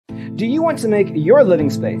Do you want to make your living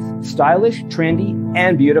space stylish, trendy,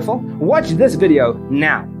 and beautiful? Watch this video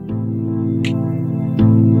now.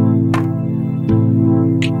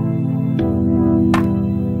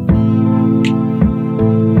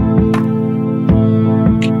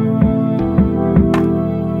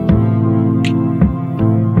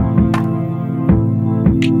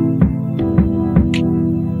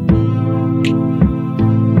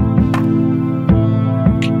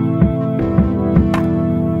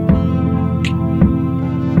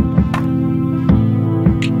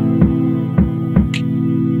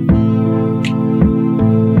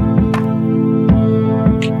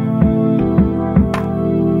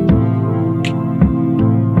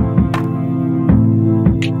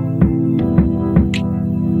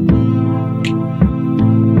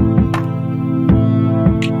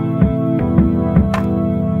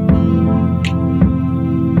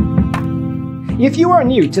 If you are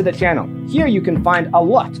new to the channel, here you can find a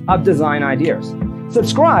lot of design ideas.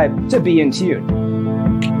 Subscribe to be in tune.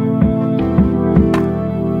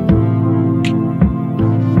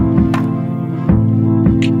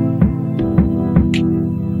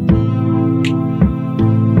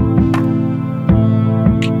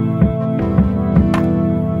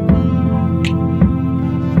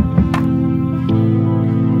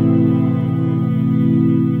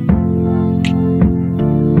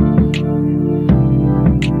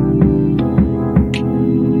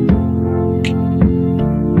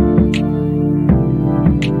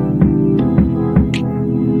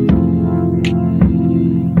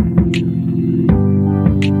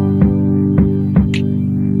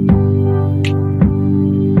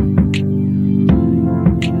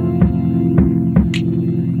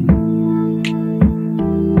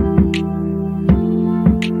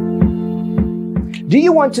 Do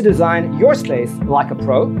you want to design your space like a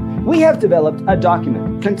pro? We have developed a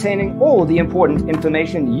document containing all the important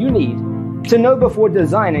information you need to know before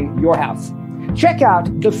designing your house. Check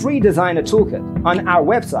out the free designer toolkit on our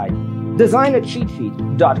website,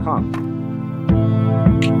 designercheatsheet.com.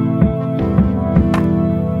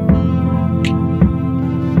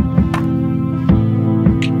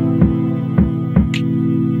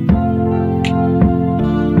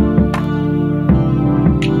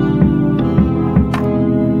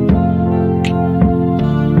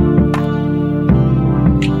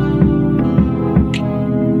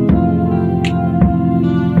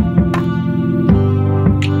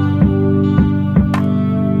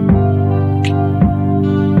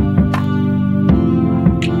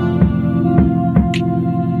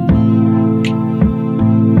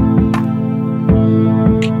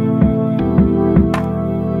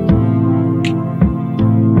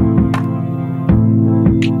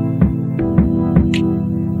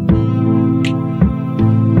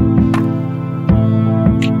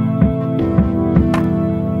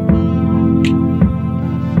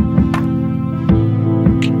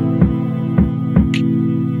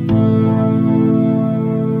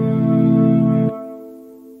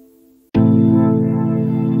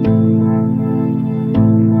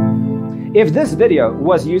 If this video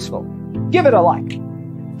was useful, give it a like.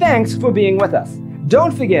 Thanks for being with us.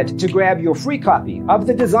 Don't forget to grab your free copy of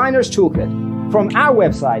the Designer's Toolkit from our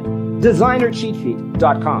website,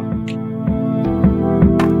 designercheatsheet.com.